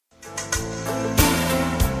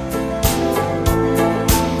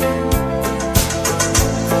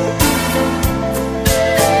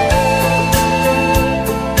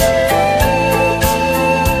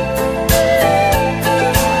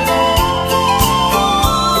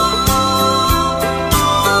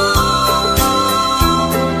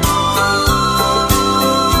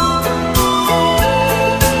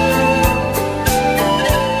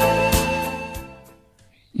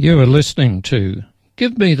You are listening to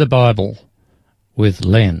Give Me the Bible with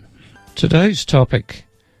Len. Today's topic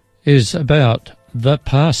is about the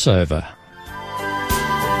Passover.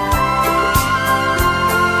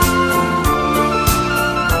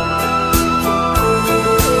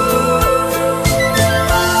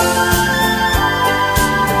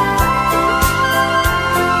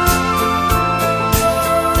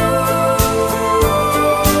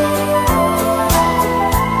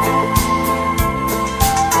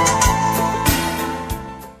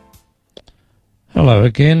 Hello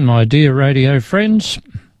again, my dear radio friends.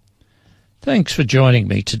 Thanks for joining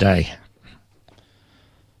me today.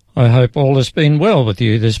 I hope all has been well with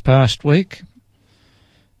you this past week.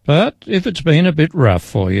 But if it's been a bit rough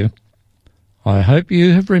for you, I hope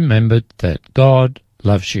you have remembered that God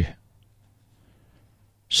loves you.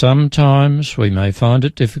 Sometimes we may find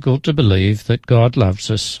it difficult to believe that God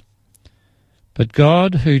loves us. But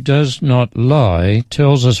God, who does not lie,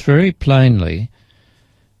 tells us very plainly,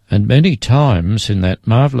 and many times in that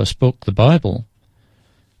marvellous book, the Bible,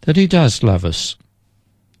 that he does love us.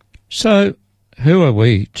 So, who are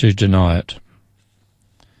we to deny it?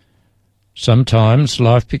 Sometimes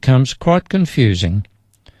life becomes quite confusing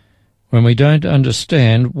when we don't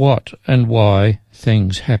understand what and why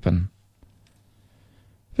things happen.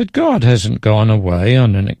 But God hasn't gone away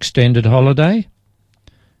on an extended holiday.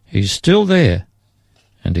 He's still there,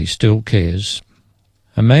 and he still cares.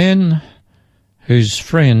 A man whose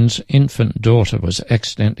friend's infant daughter was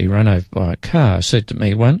accidentally run over by a car, said to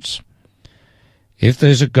me once, "If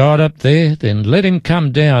there's a God up there, then let him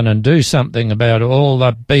come down and do something about all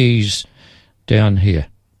the bees down here."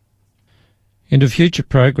 In a future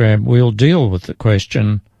program, we'll deal with the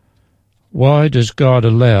question, why does God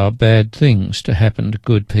allow bad things to happen to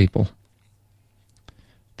good people?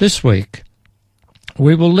 This week,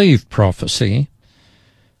 we will leave prophecy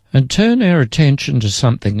and turn our attention to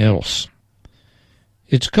something else.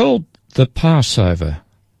 It's called the Passover,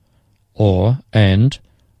 and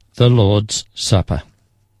the Lord's Supper.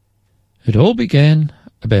 It all began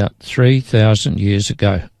about 3,000 years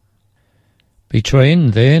ago.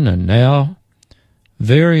 Between then and now,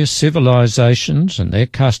 various civilizations and their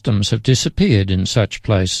customs have disappeared in such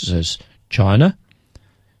places as China,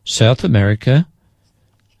 South America,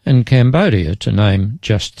 and Cambodia, to name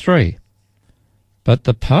just three. But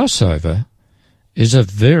the Passover is a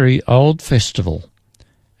very old festival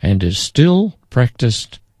and is still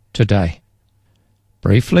practiced today.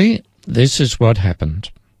 Briefly, this is what happened.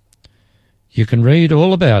 You can read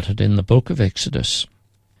all about it in the book of Exodus.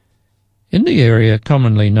 In the area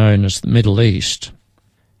commonly known as the Middle East,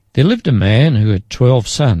 there lived a man who had 12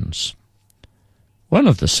 sons. One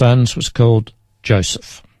of the sons was called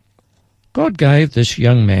Joseph. God gave this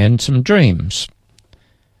young man some dreams.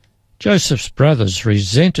 Joseph's brothers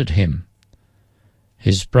resented him.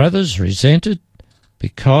 His brothers resented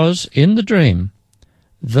because in the dream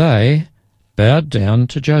they bowed down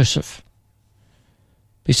to Joseph.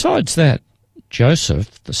 Besides that,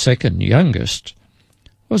 Joseph, the second youngest,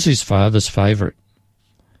 was his father's favourite.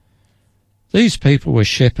 These people were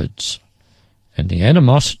shepherds, and the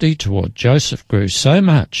animosity toward Joseph grew so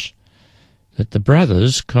much that the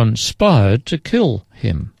brothers conspired to kill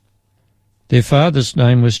him. Their father's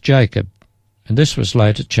name was Jacob, and this was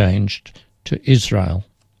later changed to Israel.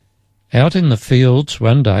 Out in the fields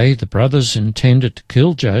one day the brothers intended to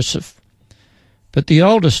kill Joseph, but the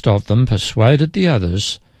oldest of them persuaded the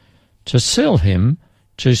others to sell him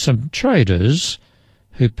to some traders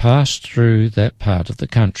who passed through that part of the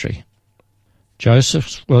country.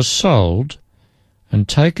 Joseph was sold and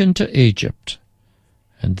taken to Egypt,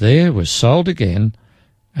 and there was sold again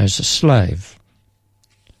as a slave.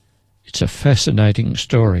 It's a fascinating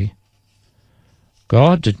story.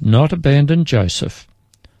 God did not abandon Joseph,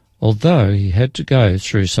 although he had to go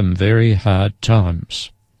through some very hard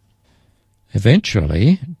times.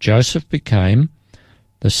 Eventually, Joseph became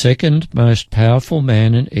the second most powerful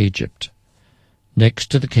man in Egypt,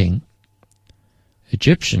 next to the king.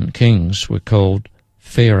 Egyptian kings were called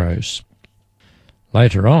pharaohs.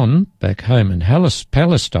 Later on, back home in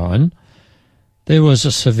Palestine, there was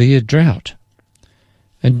a severe drought,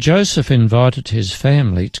 and Joseph invited his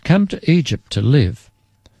family to come to Egypt to live,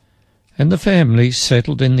 and the family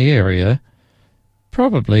settled in the area,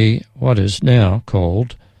 probably what is now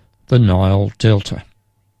called the Nile Delta.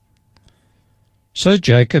 So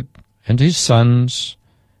Jacob and his sons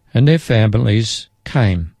and their families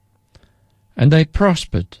came, and they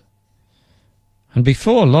prospered. And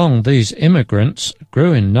before long these immigrants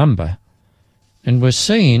grew in number and were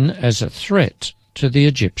seen as a threat to the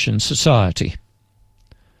Egyptian society.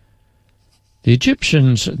 The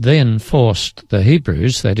Egyptians then forced the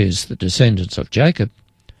Hebrews, that is, the descendants of Jacob,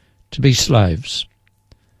 to be slaves.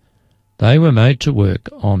 They were made to work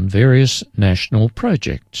on various national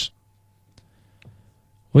projects.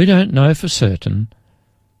 We don't know for certain,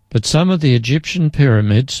 but some of the Egyptian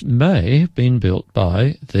pyramids may have been built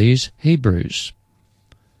by these Hebrews.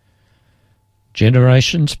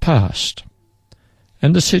 Generations passed,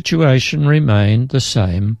 and the situation remained the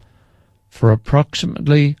same for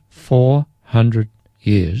approximately 400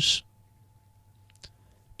 years.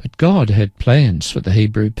 But God had plans for the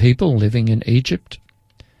Hebrew people living in Egypt.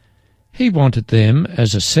 He wanted them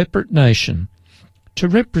as a separate nation to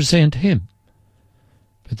represent Him,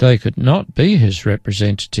 but they could not be His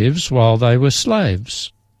representatives while they were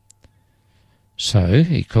slaves. So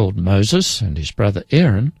He called Moses and his brother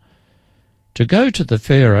Aaron to go to the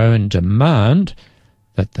Pharaoh and demand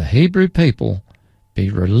that the Hebrew people be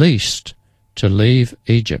released to leave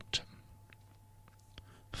Egypt.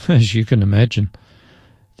 As you can imagine,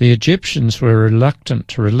 the Egyptians were reluctant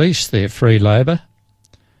to release their free labour,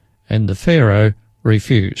 and the Pharaoh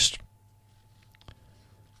refused.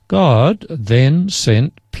 God then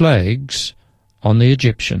sent plagues on the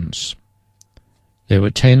Egyptians. There were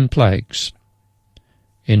 10 plagues.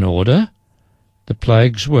 In order, the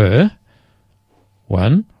plagues were: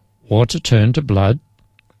 1. Water turned to blood.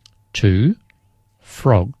 2.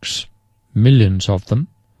 Frogs, millions of them.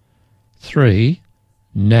 3.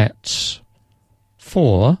 Gnats.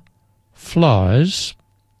 4. Flies.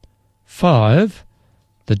 5.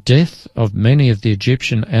 The death of many of the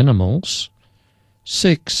Egyptian animals.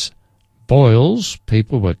 6. Boils.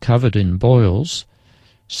 People were covered in boils.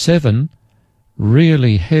 7.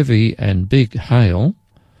 Really heavy and big hail.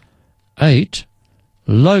 8.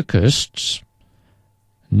 Locusts.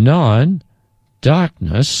 9.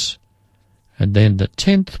 Darkness. And then the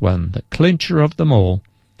 10th one, the clincher of them all,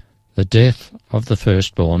 the death of the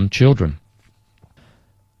firstborn children.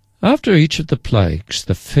 After each of the plagues,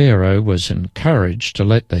 the Pharaoh was encouraged to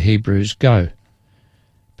let the Hebrews go,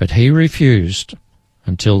 but he refused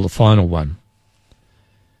until the final one.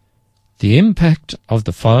 The impact of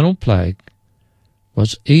the final plague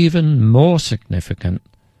was even more significant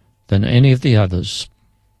than any of the others.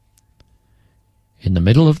 In the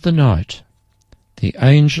middle of the night, the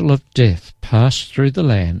angel of death passed through the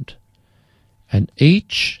land, and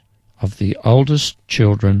each of the oldest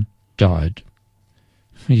children died.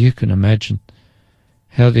 You can imagine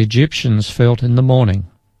how the Egyptians felt in the morning.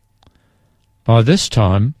 By this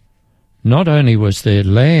time, not only was their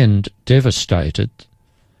land devastated,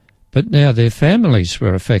 but now their families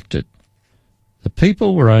were affected. The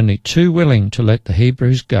people were only too willing to let the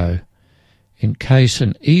Hebrews go, in case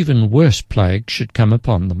an even worse plague should come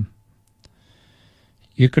upon them.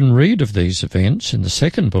 You can read of these events in the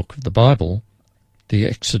second book of the Bible, the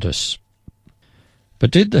Exodus.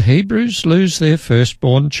 But did the Hebrews lose their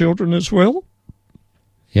firstborn children as well?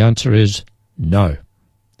 The answer is no,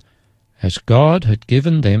 as God had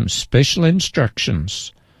given them special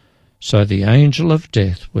instructions so the angel of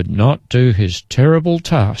death would not do his terrible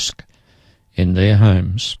task in their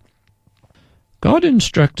homes. God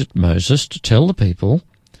instructed Moses to tell the people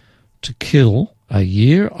to kill a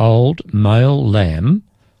year-old male lamb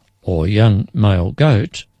or young male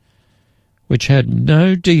goat which had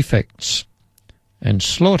no defects, and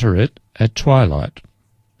slaughter it at twilight.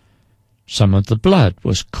 Some of the blood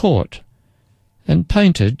was caught and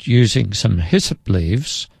painted using some hyssop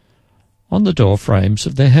leaves on the door frames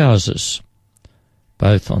of their houses,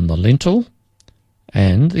 both on the lintel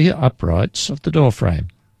and the uprights of the door frame.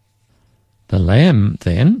 The lamb,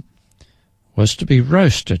 then, was to be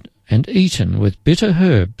roasted and eaten with bitter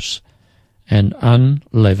herbs and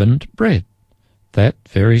unleavened bread that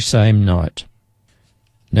very same night.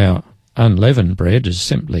 Now, unleavened bread is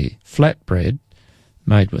simply flat bread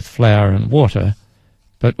made with flour and water,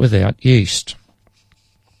 but without yeast.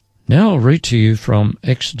 Now I'll read to you from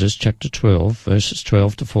Exodus chapter 12, verses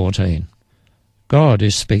 12 to 14. God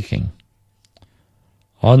is speaking.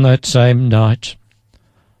 On that same night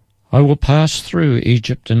I will pass through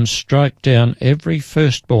Egypt and strike down every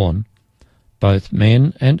firstborn, both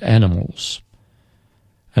men and animals,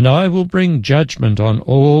 and I will bring judgment on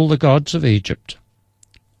all the gods of Egypt.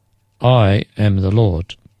 I am the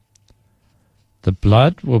Lord. The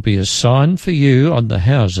blood will be a sign for you on the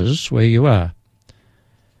houses where you are,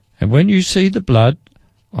 and when you see the blood,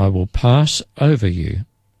 I will pass over you.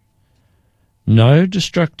 No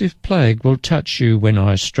destructive plague will touch you when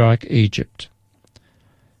I strike Egypt.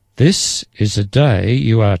 This is a day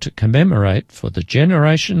you are to commemorate for the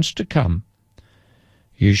generations to come.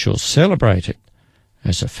 You shall celebrate it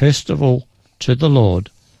as a festival to the Lord,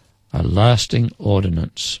 a lasting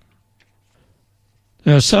ordinance.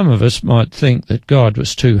 Now, some of us might think that God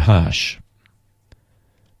was too harsh.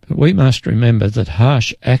 we must remember that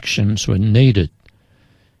harsh actions were needed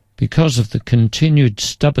because of the continued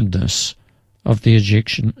stubbornness of the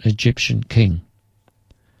Egyptian king.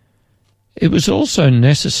 It was also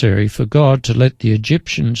necessary for God to let the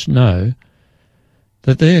Egyptians know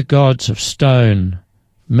that their gods of stone,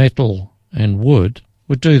 metal, and wood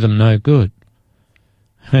would do them no good,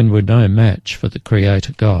 and were no match for the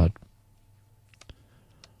Creator God.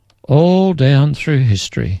 All down through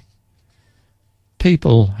history,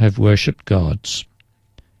 people have worshipped gods,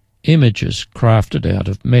 images crafted out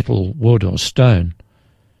of metal, wood, or stone,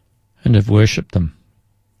 and have worshipped them.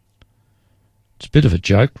 It's a bit of a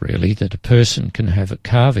joke, really, that a person can have a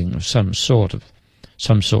carving of some sort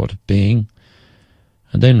of being,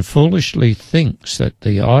 and then foolishly thinks that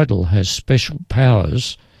the idol has special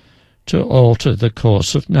powers to alter the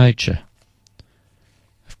course of nature.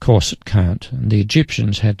 Of course it can't, and the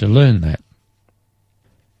Egyptians had to learn that.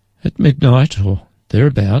 At midnight, or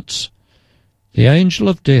thereabouts, the angel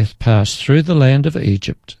of death passed through the land of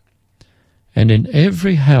Egypt, and in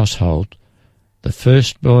every household the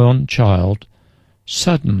firstborn child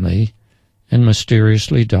suddenly and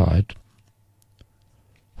mysteriously died.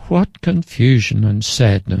 What confusion and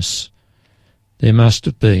sadness there must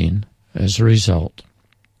have been as a result.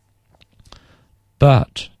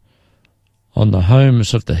 But on the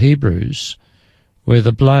homes of the Hebrews, where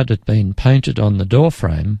the blood had been painted on the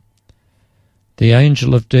doorframe, the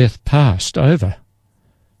angel of death passed over,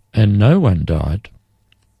 and no one died.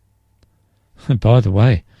 And by the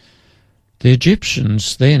way, the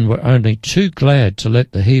Egyptians then were only too glad to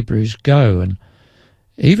let the Hebrews go, and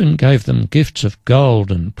even gave them gifts of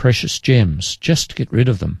gold and precious gems just to get rid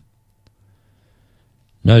of them.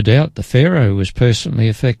 No doubt the Pharaoh was personally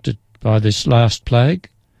affected by this last plague,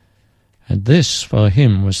 and this for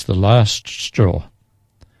him was the last straw.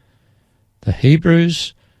 The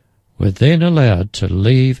Hebrews were then allowed to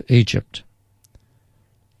leave Egypt.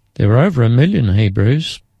 There were over 1 million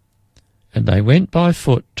Hebrews, and they went by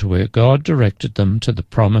foot to where God directed them to the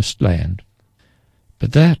promised land.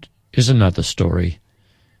 But that is another story,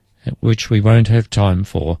 which we won't have time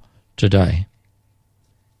for today.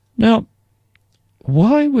 Now,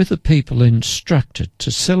 why were the people instructed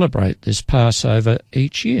to celebrate this Passover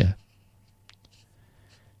each year?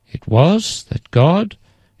 It was that God,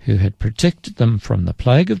 who had protected them from the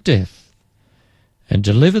plague of death and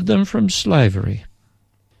delivered them from slavery,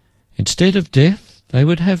 instead of death they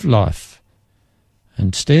would have life.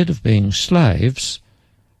 Instead of being slaves,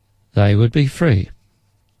 they would be free.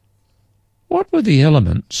 What were the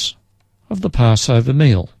elements of the Passover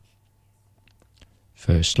meal?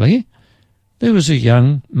 Firstly, there was a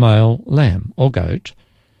young male lamb or goat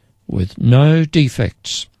with no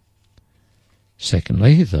defects.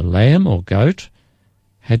 Secondly, the lamb or goat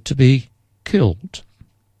had to be killed.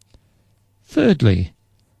 Thirdly,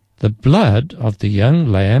 the blood of the young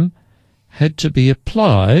lamb had to be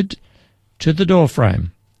applied to the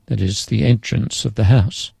doorframe, that is, the entrance of the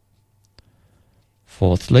house.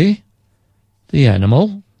 Fourthly, the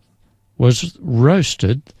animal was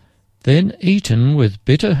roasted, then eaten with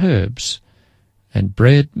bitter herbs, and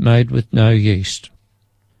bread made with no yeast.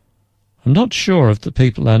 I'm not sure if the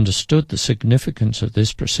people understood the significance of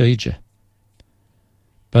this procedure,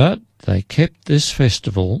 but they kept this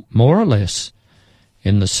festival more or less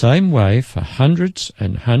in the same way for hundreds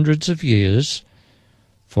and hundreds of years,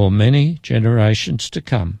 for many generations to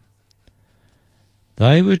come.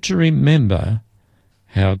 They were to remember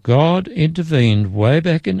how God intervened way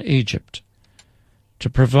back in Egypt to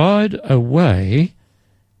provide a way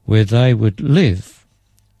where they would live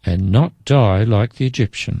and not die like the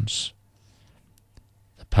Egyptians.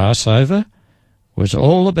 The Passover was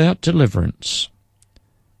all about deliverance,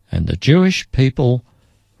 and the Jewish people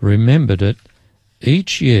remembered it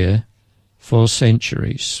each year for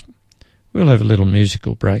centuries. We'll have a little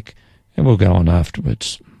musical break and we'll go on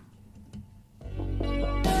afterwards.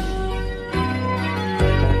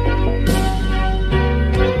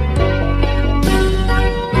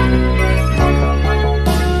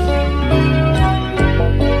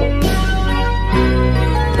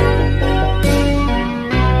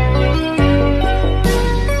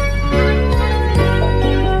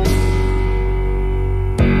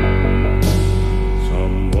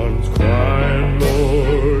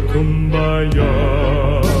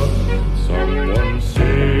 Someone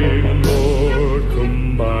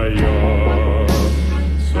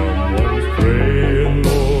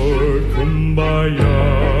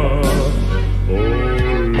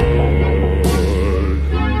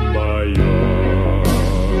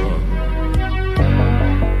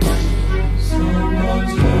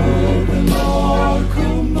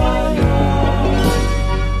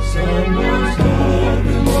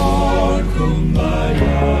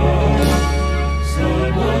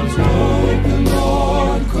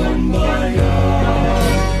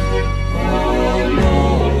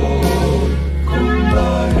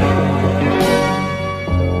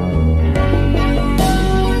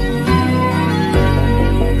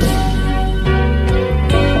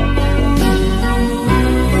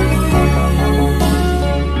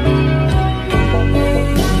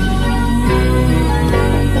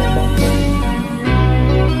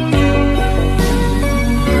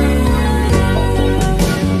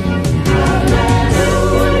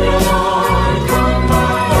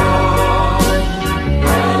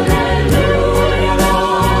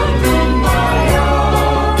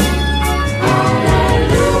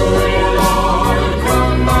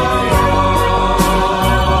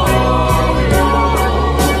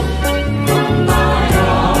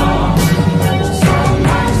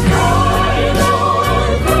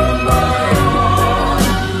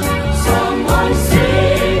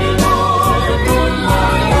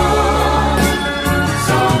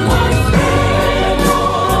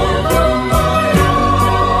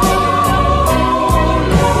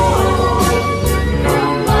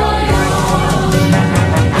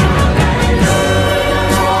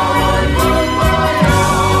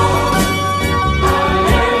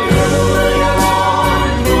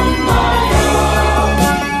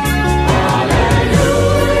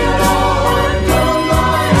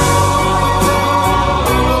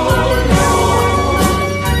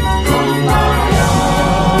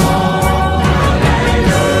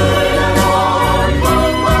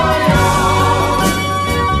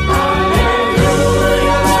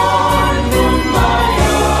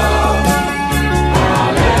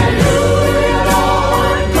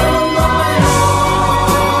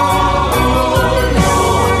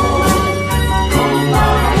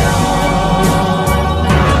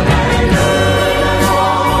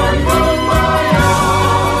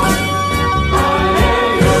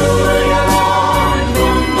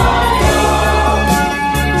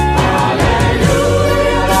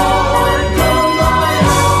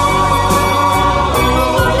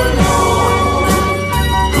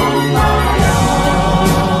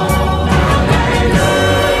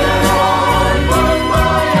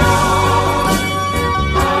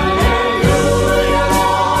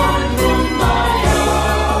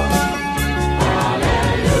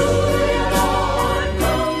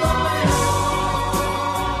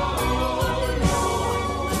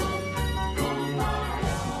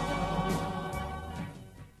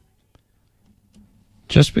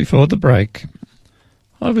Just before the break,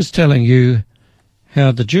 I was telling you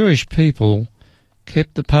how the Jewish people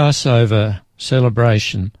kept the Passover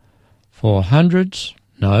celebration for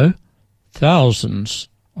thousands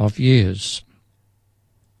of years.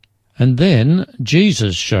 And then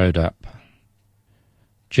Jesus showed up.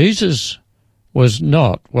 Jesus was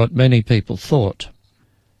not what many people thought.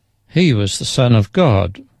 He was the Son of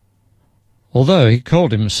God, although he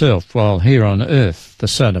called himself, while here on earth, the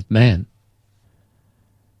Son of Man.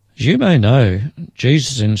 As you may know,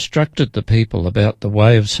 Jesus instructed the people about the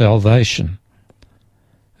way of salvation,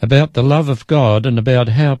 about the love of God, and about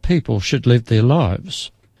how people should live their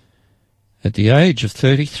lives. At the age of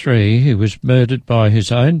 33, he was murdered by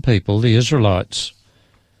his own people, the Israelites,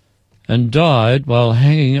 and died while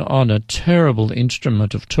hanging on a terrible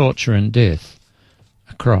instrument of torture and death,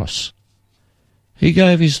 a cross. He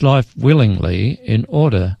gave his life willingly in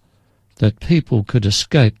order that people could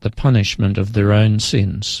escape the punishment of their own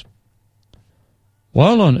sins.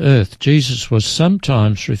 While on earth, Jesus was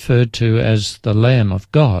sometimes referred to as the Lamb of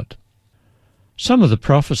God. Some of the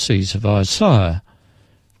prophecies of Isaiah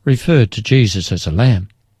referred to Jesus as a lamb.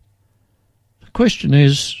 The question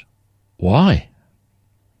is, why?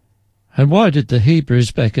 And why did the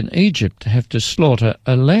Hebrews back in Egypt have to slaughter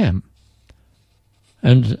a lamb?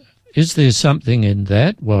 And is there something in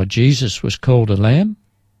that why Jesus was called a lamb?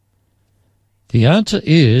 The answer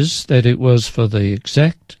is that it was for the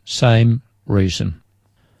exact same reason.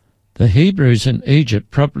 The Hebrews in Egypt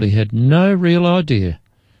probably had no real idea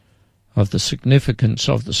of the significance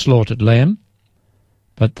of the slaughtered lamb,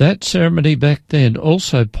 but that ceremony back then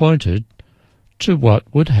also pointed to what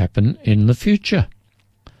would happen in the future.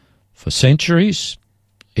 For centuries,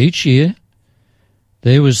 each year,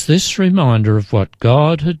 there was this reminder of what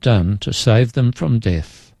God had done to save them from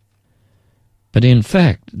death. But in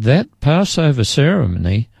fact, that Passover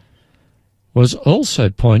ceremony was also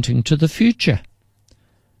pointing to the future,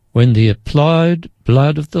 when the applied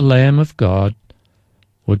blood of the Lamb of God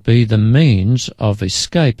would be the means of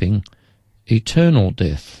escaping eternal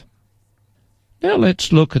death. Now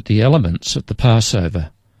let's look at the elements of the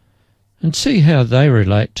Passover and see how they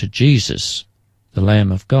relate to Jesus, the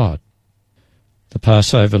Lamb of God. The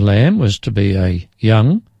Passover lamb was to be a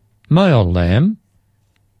young male lamb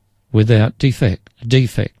without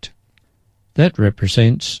defect. That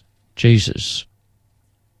represents Jesus.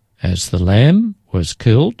 As the lamb was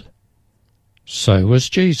killed, so was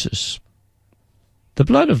Jesus. The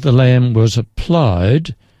blood of the lamb was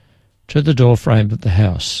applied to the doorframe of the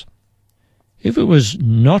house. If it was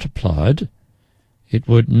not applied, it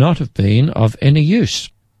would not have been of any use.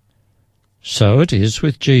 So it is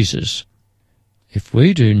with Jesus. If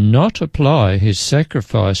we do not apply his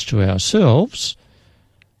sacrifice to ourselves,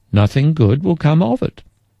 nothing good will come of it.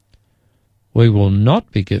 We will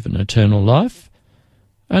not be given eternal life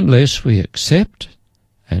unless we accept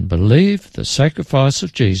and believe the sacrifice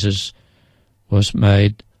of Jesus was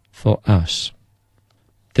made for us.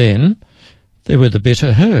 Then there were the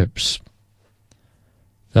bitter herbs.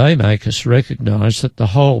 They make us recognize that the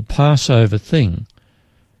whole Passover thing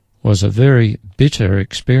was a very bitter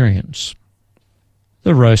experience.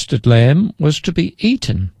 The roasted lamb was to be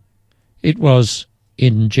eaten. It was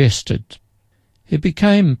ingested. It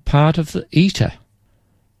became part of the eater.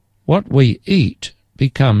 What we eat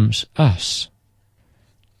becomes us.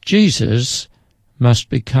 Jesus must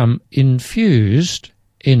become infused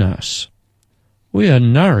in us. We are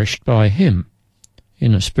nourished by him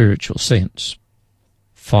in a spiritual sense.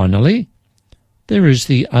 Finally, there is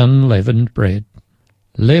the unleavened bread.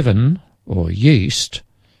 Leaven, or yeast,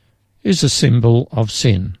 is a symbol of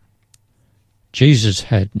sin. Jesus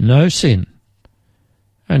had no sin,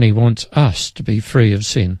 and he wants us to be free of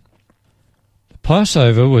sin. The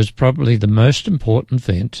Passover was probably the most important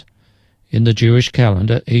event in the Jewish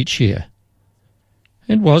calendar each year,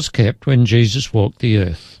 and was kept when Jesus walked the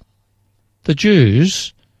earth. The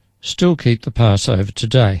Jews still keep the Passover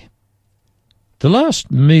today. The last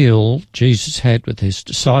meal Jesus had with his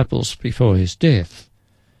disciples before his death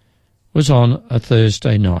was on a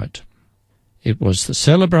Thursday night. It was the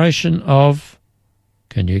celebration of,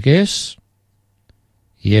 can you guess?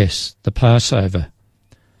 Yes, the Passover.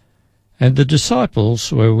 And the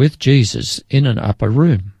disciples were with Jesus in an upper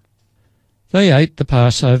room. They ate the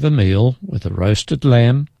Passover meal with a roasted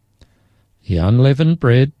lamb, the unleavened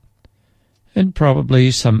bread, and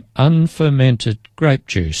probably some unfermented grape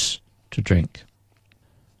juice to drink.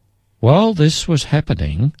 While this was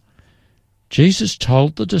happening, Jesus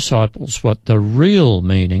told the disciples what the real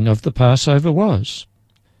meaning of the Passover was.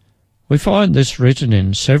 We find this written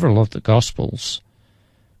in several of the Gospels,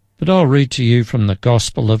 but I'll read to you from the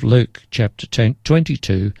Gospel of Luke, chapter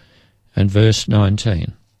 22 and verse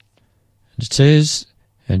 19. It says,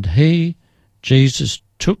 "And he, Jesus,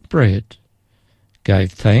 took bread,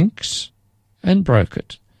 gave thanks, and broke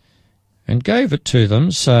it, and gave it to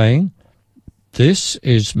them, saying, 'This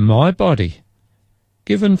is my body,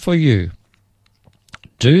 given for you.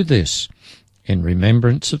 Do this in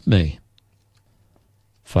remembrance of me.'"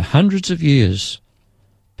 For hundreds of years,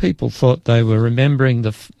 people thought they were remembering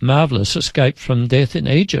the marvellous escape from death in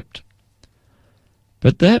Egypt.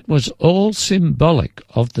 But that was all symbolic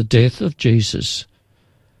of the death of Jesus,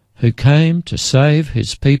 who came to save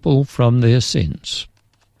his people from their sins.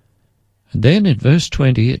 And then in verse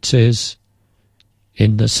 20 it says,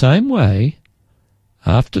 "In the same way,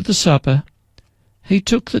 after the supper, he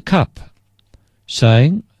took the cup,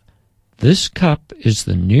 saying, 'This cup is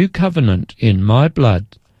the new covenant in my blood,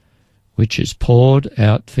 which is poured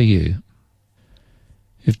out for you.'"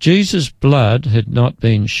 If Jesus' blood had not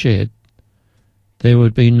been shed, there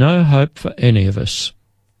would be no hope for any of us.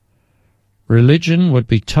 Religion would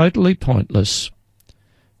be totally pointless,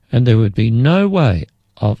 and there would be no way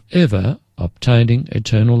of ever obtaining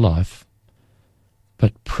eternal life.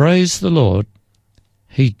 But praise the Lord,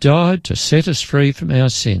 he died to set us free from our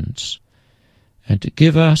sins and to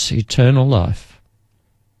give us eternal life.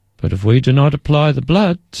 But if we do not apply the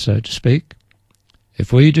blood, so to speak,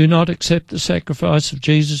 if we do not accept the sacrifice of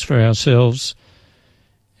Jesus for ourselves,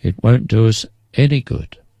 it won't do us any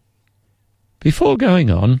good. Before going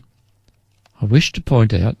on, I wish to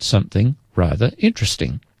point out something rather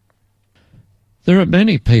interesting. There are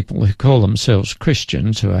many people who call themselves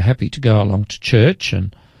Christians who are happy to go along to church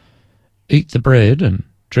and eat the bread and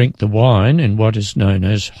drink the wine in what is known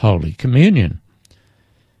as Holy Communion,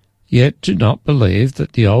 yet do not believe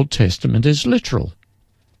that the Old Testament is literal,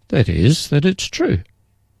 that is, that it's true.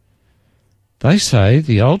 They say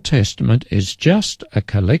the Old Testament is just a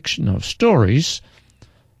collection of stories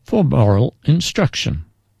for moral instruction.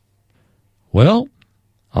 Well,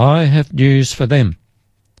 I have news for them.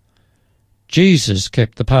 Jesus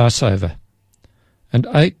kept the Passover and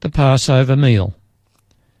ate the Passover meal.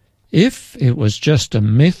 If it was just a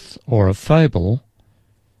myth or a fable,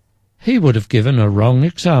 he would have given a wrong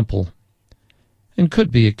example and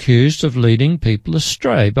could be accused of leading people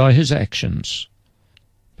astray by his actions.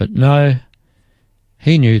 But no,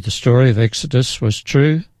 he knew the story of Exodus was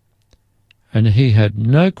true, and he had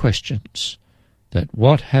no questions that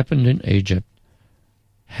what happened in Egypt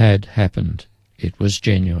had happened. It was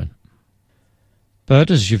genuine. But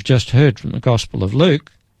as you've just heard from the Gospel of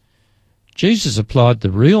Luke, Jesus applied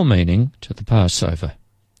the real meaning to the Passover.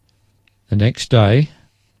 The next day,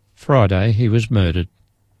 Friday, he was murdered.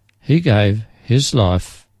 He gave his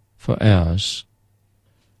life for ours.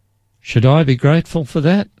 Should I be grateful for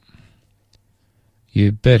that?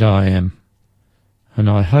 You bet I am, and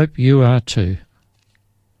I hope you are too.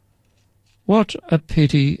 What a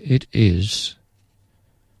pity it is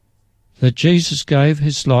that Jesus gave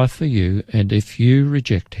his life for you, and if you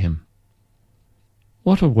reject him,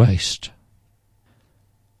 what a waste.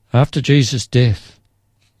 After Jesus' death,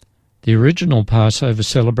 the original Passover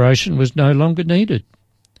celebration was no longer needed.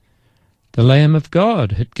 The Lamb of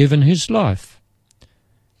God had given his life.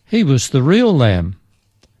 He was the real Lamb.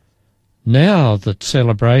 Now the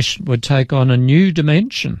celebration would take on a new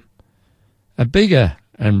dimension, a bigger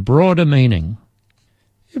and broader meaning.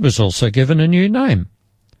 It was also given a new name,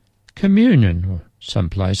 communion, or some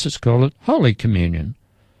places call it Holy Communion,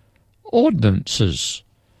 ordinances,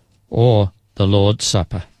 or the Lord's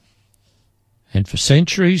Supper. And for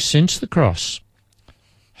centuries since the cross,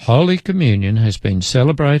 Holy Communion has been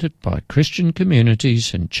celebrated by Christian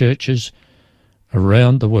communities and churches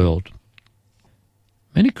around the world.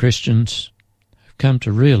 Many Christians have come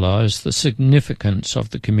to realise the significance of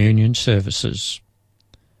the communion services.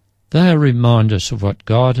 They are reminders of what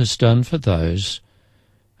God has done for those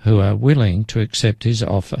who are willing to accept his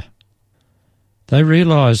offer. They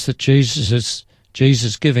realise that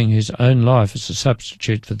Jesus giving his own life as a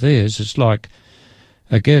substitute for theirs is like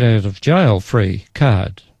a get-out-of-jail-free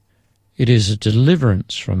card. It is a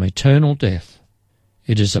deliverance from eternal death.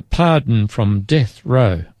 It is a pardon from death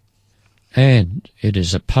row. And it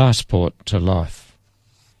is a passport to life.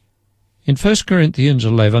 In 1 Corinthians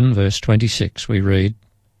 11, verse 26, we read,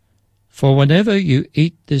 "For whenever you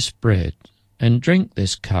eat this bread and drink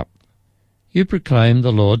this cup, you proclaim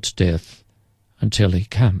the Lord's death until he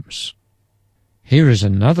comes." Here is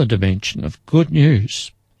another dimension of good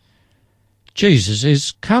news. Jesus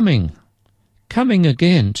is coming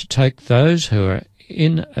again to take those who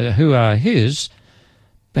are his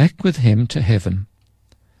back with him to heaven.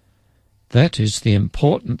 That is the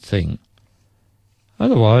important thing.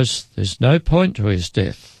 Otherwise, there's no point to his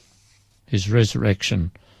death, his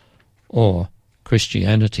resurrection, or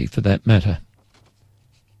Christianity for that matter.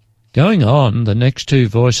 Going on, the next two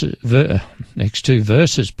verses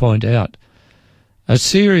point out a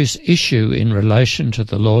serious issue in relation to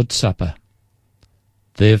the Lord's Supper.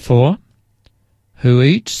 Therefore, who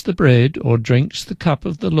eats the bread or drinks the cup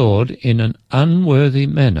of the Lord in an unworthy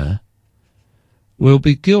manner will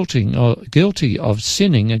be guilty of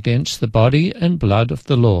sinning against the body and blood of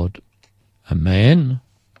the Lord. A man,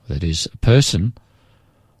 that is, a person,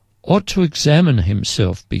 ought to examine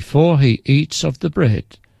himself before he eats of the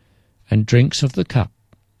bread and drinks of the cup.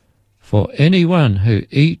 For anyone who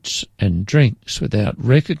eats and drinks without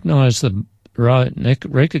recognizing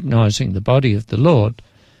the body of the Lord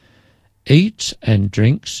eats and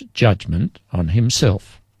drinks judgment on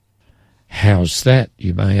himself. How's that,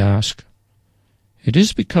 you may ask? It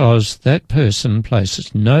is because that person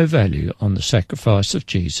places no value on the sacrifice of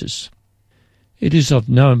Jesus. It is of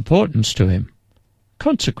no importance to him.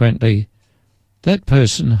 Consequently, that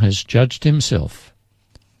person has judged himself,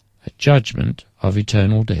 a judgment of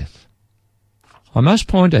eternal death. I must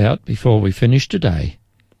point out before we finish today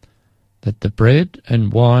that the bread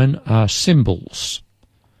and wine are symbols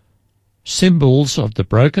of the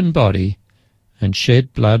broken body and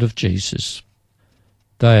shed blood of Jesus.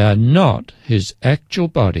 They are not his actual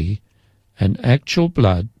body and actual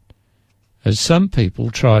blood, as some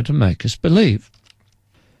people try to make us believe.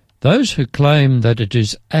 Those who claim that it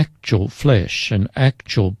is actual flesh and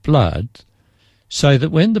actual blood say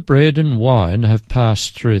that when the bread and wine have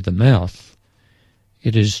passed through the mouth,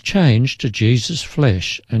 it is changed to Jesus'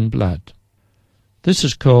 flesh and blood. This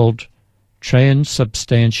is called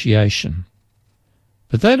transubstantiation.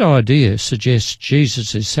 But that idea suggests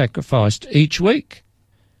Jesus is sacrificed each week,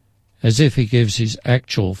 as if he gives his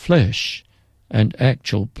actual flesh and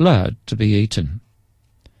actual blood to be eaten.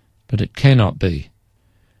 But it cannot be.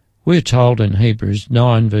 We're told in Hebrews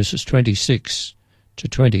 9 verses 26 to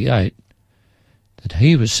 28 that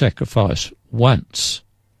he was sacrificed once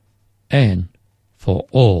and for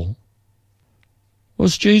all.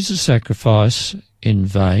 Was Jesus' sacrifice in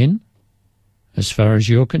vain, as far as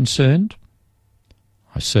you're concerned?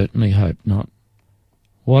 I certainly hope not.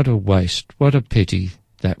 What a waste, what a pity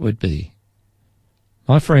that would be.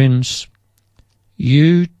 My friends,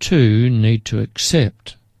 you too need to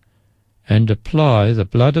accept and apply the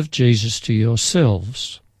blood of Jesus to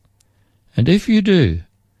yourselves. And if you do,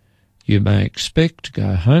 you may expect to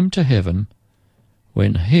go home to heaven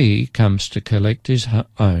when he comes to collect his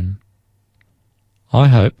own. I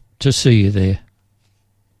hope to see you there.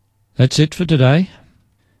 That's it for today.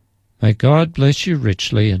 May God bless you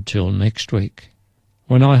richly until next week,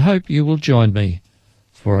 when I hope you will join me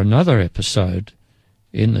for another episode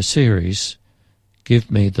in the series Give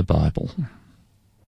Me the Bible.